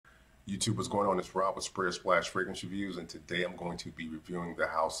YouTube, what's going on? It's Rob with Spray or Splash Fragrance Reviews, and today I'm going to be reviewing the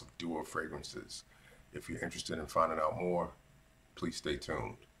house of Dua fragrances. If you're interested in finding out more, please stay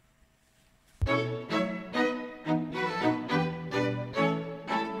tuned.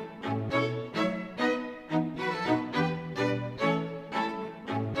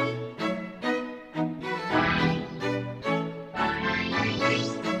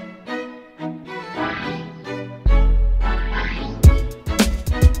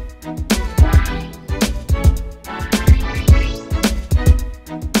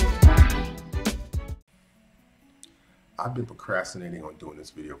 I've been procrastinating on doing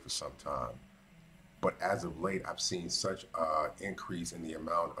this video for some time, but as of late, I've seen such an increase in the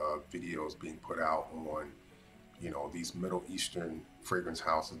amount of videos being put out on, these Middle Eastern fragrance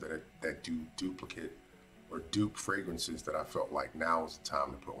houses that do duplicate or dupe fragrances that I felt like now is the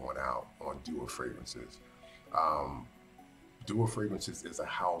time to put one out on Dua fragrances. Dua fragrances is a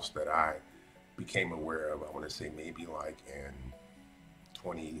house that I became aware of, I want to say maybe like in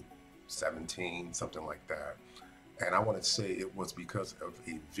 2017, something like that. And I want to say it was because of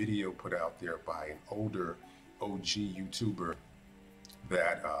a video put out there by an older OG YouTuber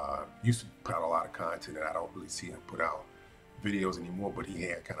that used to put out a lot of content, and I don't really see him put out videos anymore, but he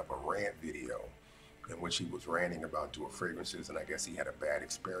had kind of a rant video in which he was ranting about Dua fragrances, and I guess he had a bad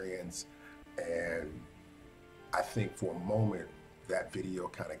experience. And I think for a moment, that video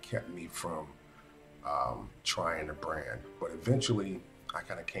kind of kept me from trying the brand. But eventually, I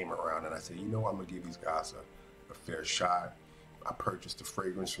kind of came around and I said, I'm going to give these guys a fair shot. I purchased the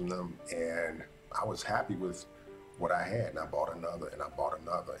fragrance from them, and I was happy with what I had, and I bought another, and I bought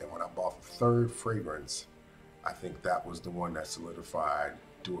another. And when I bought the third fragrance, I think that was the one that solidified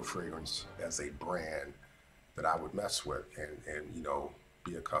Dua fragrance as a brand that I would mess with and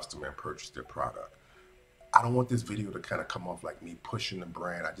be a customer and purchase their product. I don't want this video to kind of come off like me pushing the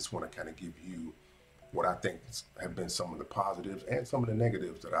brand. I just want to kind of give you what I think have been some of the positives and some of the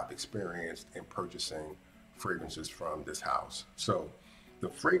negatives that I've experienced in purchasing fragrances from this house. So the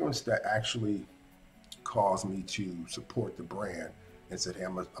fragrance that actually caused me to support the brand and said, hey,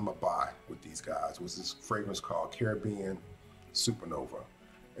 I'm gonna buy with these guys was this fragrance called Caribbean Supernova.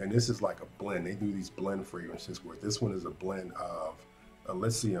 And this is like a blend. They do these blend fragrances where this one is a blend of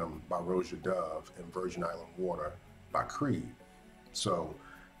Elixir by Roja Dove and Virgin Island Water by Creed. So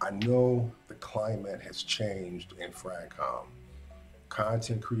I know the climate has changed in Fragcom.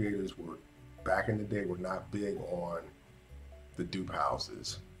 Content creators back in the day were not big on the dupe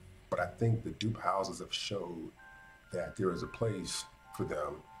houses, but I think the dupe houses have showed that there is a place for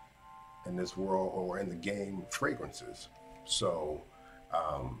them in this world or in the game fragrances. So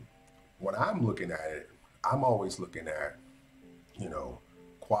when I'm looking at it, I'm always looking at,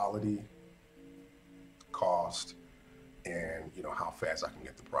 quality, cost, and how fast I can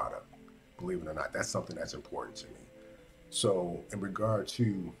get the product. Believe it or not, that's something that's important to me. So in regard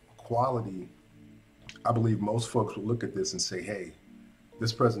to quality, I believe most folks will look at this and say, hey,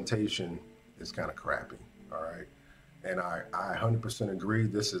 this presentation is kind of crappy, all right? And I 100% agree.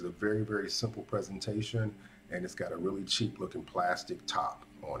 This is a very, very simple presentation, and it's got a really cheap looking plastic top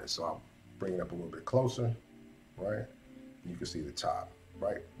on it. So I'll bring it up a little bit closer, right? You can see the top,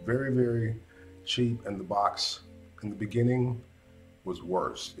 right? Very, very cheap, and the box in the beginning was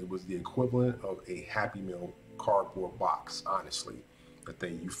worse. It was the equivalent of a Happy Meal cardboard box, honestly,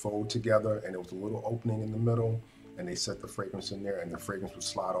 that you fold together, and there was a little opening in the middle, and they set the fragrance in there, and the fragrance would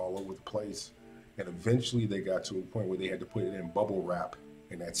slide all over the place. And eventually they got to a point where they had to put it in bubble wrap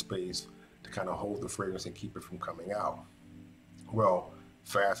in that space to kind of hold the fragrance and keep it from coming out. Well,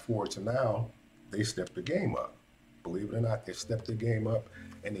 fast forward to now, they stepped the game up. Believe it or not, they stepped the game up,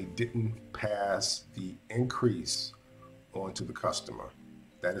 and they didn't pass the increase on to the customer.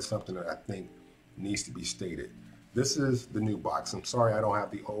 That is something that I think needs to be stated. This is the new box. I'm sorry I don't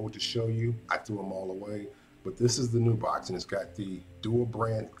have the old to show you. I threw them all away, but this is the new box, and it's got the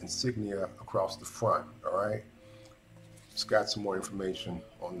DuaBrand insignia across the front, all right? It's got some more information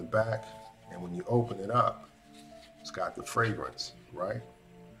on the back, and when you open it up, it's got the fragrance, right?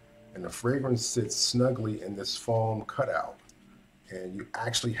 And the fragrance sits snugly in this foam cutout, and you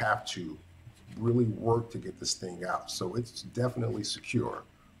actually have to really work to get this thing out. So it's definitely secure,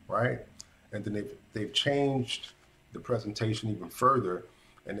 right? And then they've changed the presentation even further,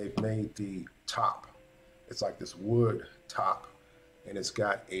 and they've made the top, it's like this wood top, and it's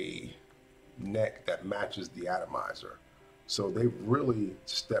got a neck that matches the atomizer. So they've really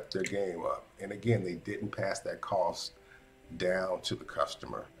stepped their game up. And again, they didn't pass that cost down to the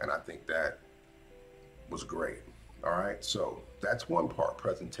customer, and I think that was great. All right, so that's one part,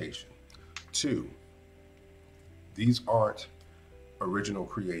 presentation. Two, these aren't original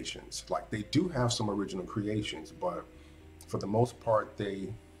creations. Like they do have some original creations, but for the most part,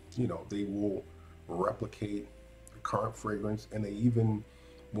 they will replicate the current fragrance, and they even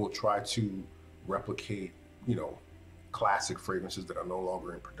will try to replicate, you know, classic fragrances that are no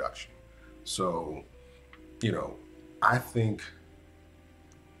longer in production. So, you know, I think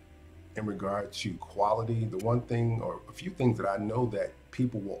in regard to quality, the one thing or a few things that I know that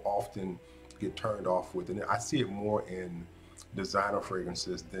people will often get turned off with, and I see it more in designer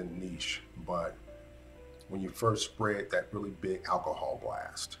fragrances than niche, but when you first spread that really big alcohol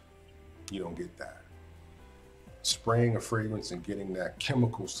blast, you don't get that. Spraying a fragrance and getting that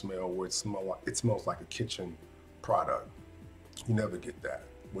chemical smell where it smells like a kitchen product, you never get that.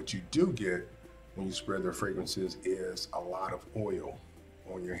 What you do get when you spread their fragrances is a lot of oil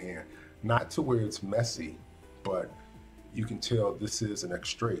on your hand. Not to where it's messy, but you can tell this is an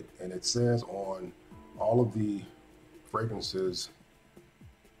extrait. And it says on all of the fragrances,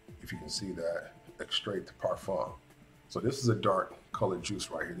 if you can see that, extrait de parfum. So this is a dark colored juice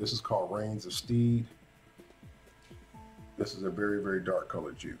right here. This is called Reigns of Steed. This is a very, very dark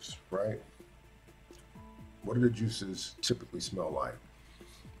colored juice, right? What do the juices typically smell like?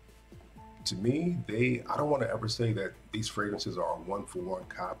 To me, I don't want to ever say that these fragrances are a one-for-one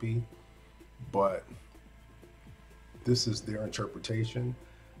copy, but this is their interpretation.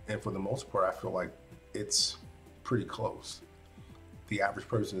 And for the most part, I feel like it's pretty close. The average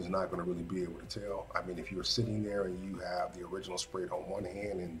person is not going to really be able to tell. I mean, if you're sitting there and you have the original sprayed on one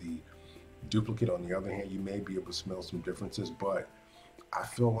hand and the duplicate on the other hand, you may be able to smell some differences, but I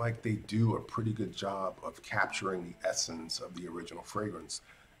feel like they do a pretty good job of capturing the essence of the original fragrance.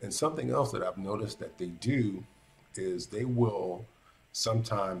 And something else that I've noticed that they do is they will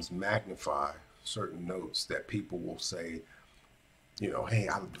sometimes magnify certain notes that people will say, you know, hey,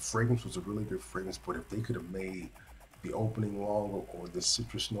 the fragrance was a really good fragrance, but if they could have made the opening longer, or the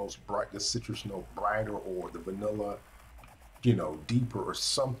citrus note brighter, or the vanilla, you know, deeper, or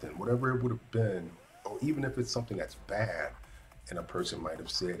something, whatever it would have been, or even if it's something that's bad, and a person might have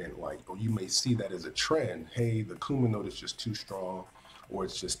said, and like, or you may see that as a trend, hey, the cumin note is just too strong, or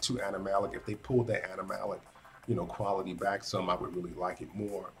it's just too animalic. If they pulled that animalic, you know, quality back some, I would really like it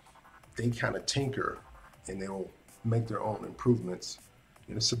more. They kind of tinker, and they'll make their own improvements.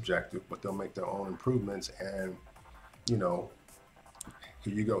 It's subjective, but they'll make their own improvements, and you know,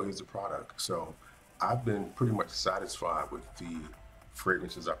 here you go, here's the product. So I've been pretty much satisfied with the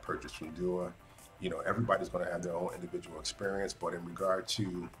fragrances I purchased from Dua. You know, everybody's going to have their own individual experience, but in regard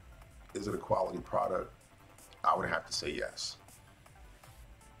to, is it a quality product? I would have to say yes.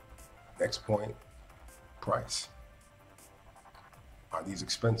 Next point, price. Are these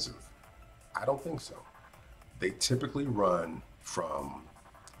expensive? I don't think so. They typically run from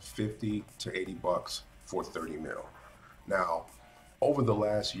 50 to 80 bucks for 30 mil. Now, over the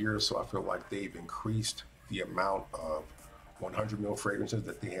last year or so, I feel like they've increased the amount of 100 mil fragrances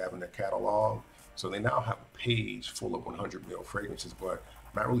that they have in their catalog. So they now have a page full of 100 mil fragrances, but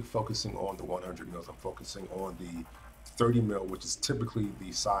I'm not really focusing on the 100 mils. I'm focusing on the 30 mil, which is typically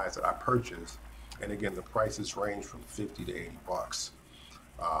the size that I purchase. And again, the prices range from 50 to 80 bucks.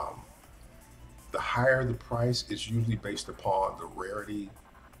 The higher the price is usually based upon the rarity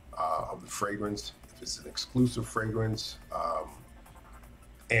of the fragrance, if it's an exclusive fragrance,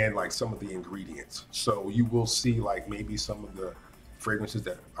 and like some of the ingredients. So you will see like maybe some of the fragrances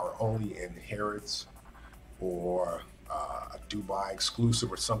that are only in Harrods or a Dubai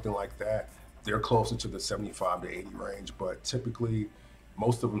exclusive or something like that. They're closer to the 75 to 80 range, but typically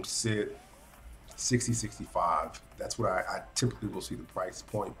most of them sit 60, 65. That's what I typically will see the price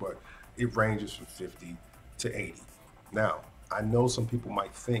point, but it ranges from 50 to 80. Now, I know some people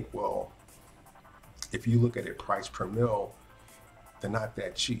might think, well, if you look at it price per mil, they're not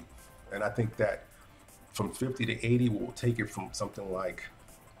that cheap. And I think that from 50 to 80, we'll take it from something like,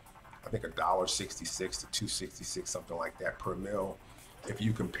 I think $1.66 to $2.66, something like that per mil. If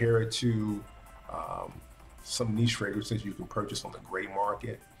you compare it to some niche fragrances you can purchase on the gray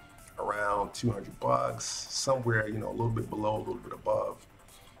market, around 200 bucks, somewhere, you know, a little bit below, a little bit above.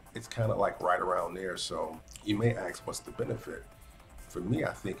 It's kind of like right around there. So you may ask, what's the benefit? For me,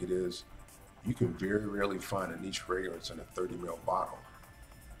 I think it is, you can very rarely find a niche fragrance in a 30 ml bottle.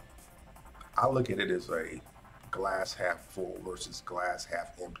 I look at it as a glass half full versus glass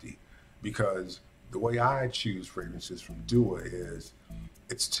half empty, because the way I choose fragrances from Dua is,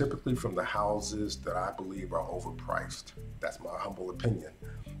 it's typically from the houses that I believe are overpriced. That's my humble opinion.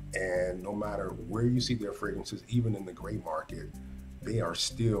 And no matter where you see their fragrances, even in the gray market, they are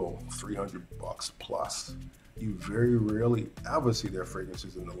still 300 bucks plus. You very rarely ever see their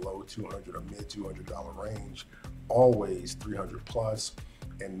fragrances in the low 200 or mid $200 range always 300 plus.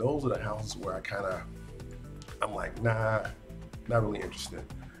 And those are the houses where I'm like, nah, not really interested.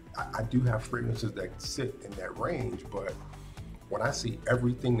 I do have fragrances that sit in that range, but when I see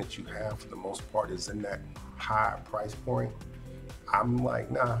everything that you have for the most part is in that high price point, I'm like,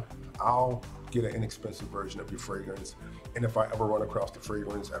 nah, I'll get an inexpensive version of your fragrance. And if I ever run across the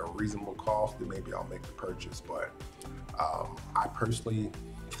fragrance at a reasonable cost, then maybe I'll make the purchase. But I personally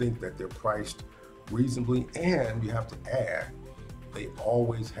think that they're priced reasonably, and you have to add, they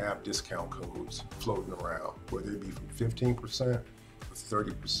always have discount codes floating around, whether it be from 15% or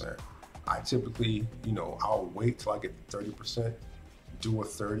 30%. I typically, I'll wait till I get the 30%, do a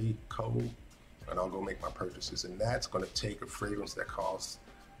 30 code, and I'll go make my purchases. And that's gonna take a fragrance that costs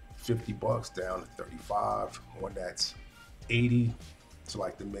 $50 down to 35, one that's 80 to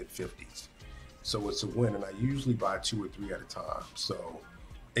like the mid 50s. So it's a win, and I usually buy 2 or 3 at a time. So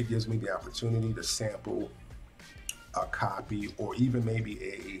it gives me the opportunity to sample a copy, or even maybe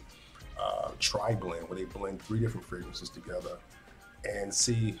a tri-blend where they blend 3 different fragrances together and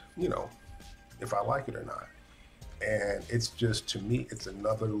see, if I like it or not. And it's just, to me, it's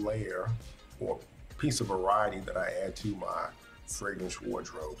another layer or piece of variety that I add to my fragrance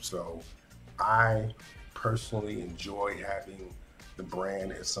wardrobe. So I personally enjoy having the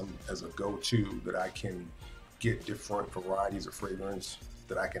brand as a go-to, that I can get different varieties of fragrance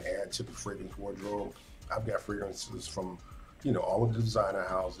that I can add to the fragrance wardrobe. I've got fragrances from, all of the designer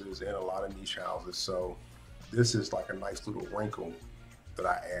houses and a lot of niche houses. So this is like a nice little wrinkle that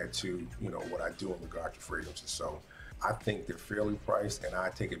I add to, what I do in regard to fragrances. So I think they're fairly priced, and I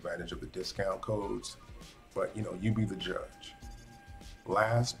take advantage of the discount codes, but you be the judge.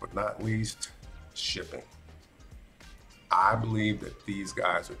 Last but not least, shipping. I believe that these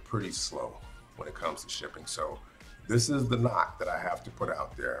guys are pretty slow when it comes to shipping. So this is the knock that I have to put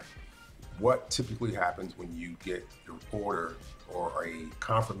out there. What typically happens when you get your order or a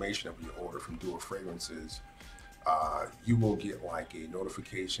confirmation of your order from Dua Fragrances, you will get like a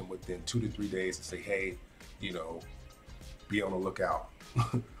notification within 2 to 3 days to say, hey, be on the lookout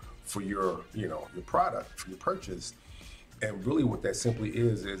for your product, for your purchase. And really what that simply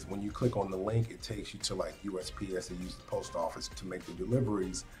is when you click on the link, it takes you to like USPS. They use the post office to make the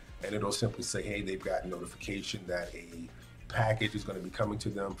deliveries, and it'll simply say, hey, they've got notification that a package is going to be coming to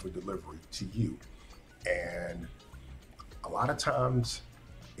them for delivery to you. And a lot of times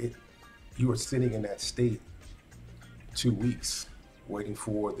you are sitting in that state 2 weeks waiting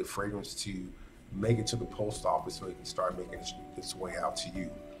for the fragrance to make it to the post office so it can start making its way out to you.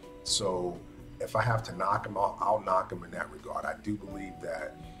 So if I have to knock them out, I'll knock them in that regard. I do believe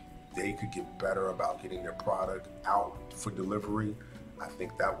that they could get better about getting their product out for delivery. I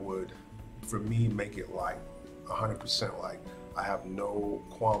think that would, for me, make it like 100%. Like, I have no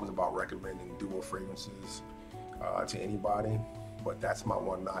qualms about recommending Dua Fragrances to anybody, but that's my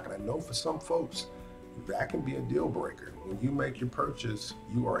one knock. And I know for some folks, that can be a deal breaker. When you make your purchase,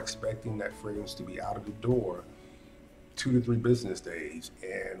 you are expecting that fragrance to be out of the door 2 to 3 business days.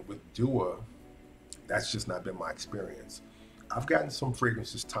 And with Dua, that's just not been my experience. I've gotten some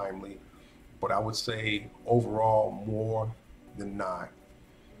fragrances timely, but I would say overall, more than not,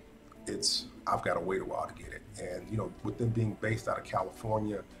 I've got to wait a while to get it. And with them being based out of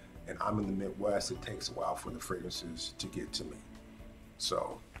California and I'm in the Midwest, it takes a while for the fragrances to get to me.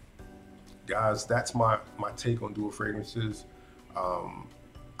 So guys, that's my take on Dua Fragrances.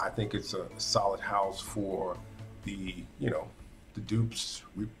 I think it's a solid house for the dupes,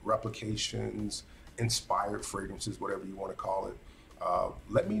 replications, inspired fragrances, whatever you want to call it.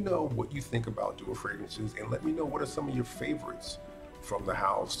 Let me know what you think about Dua Fragrances, and let me know what are some of your favorites from the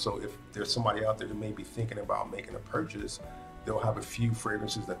house. So if there's somebody out there who may be thinking about making a purchase, they'll have a few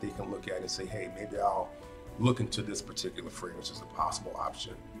fragrances that they can look at and say, hey, maybe I'll look into this particular fragrance as a possible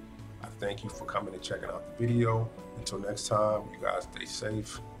option. I thank you for coming and checking out the video. Until next time, you guys stay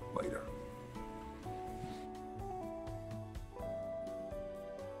safe. Later.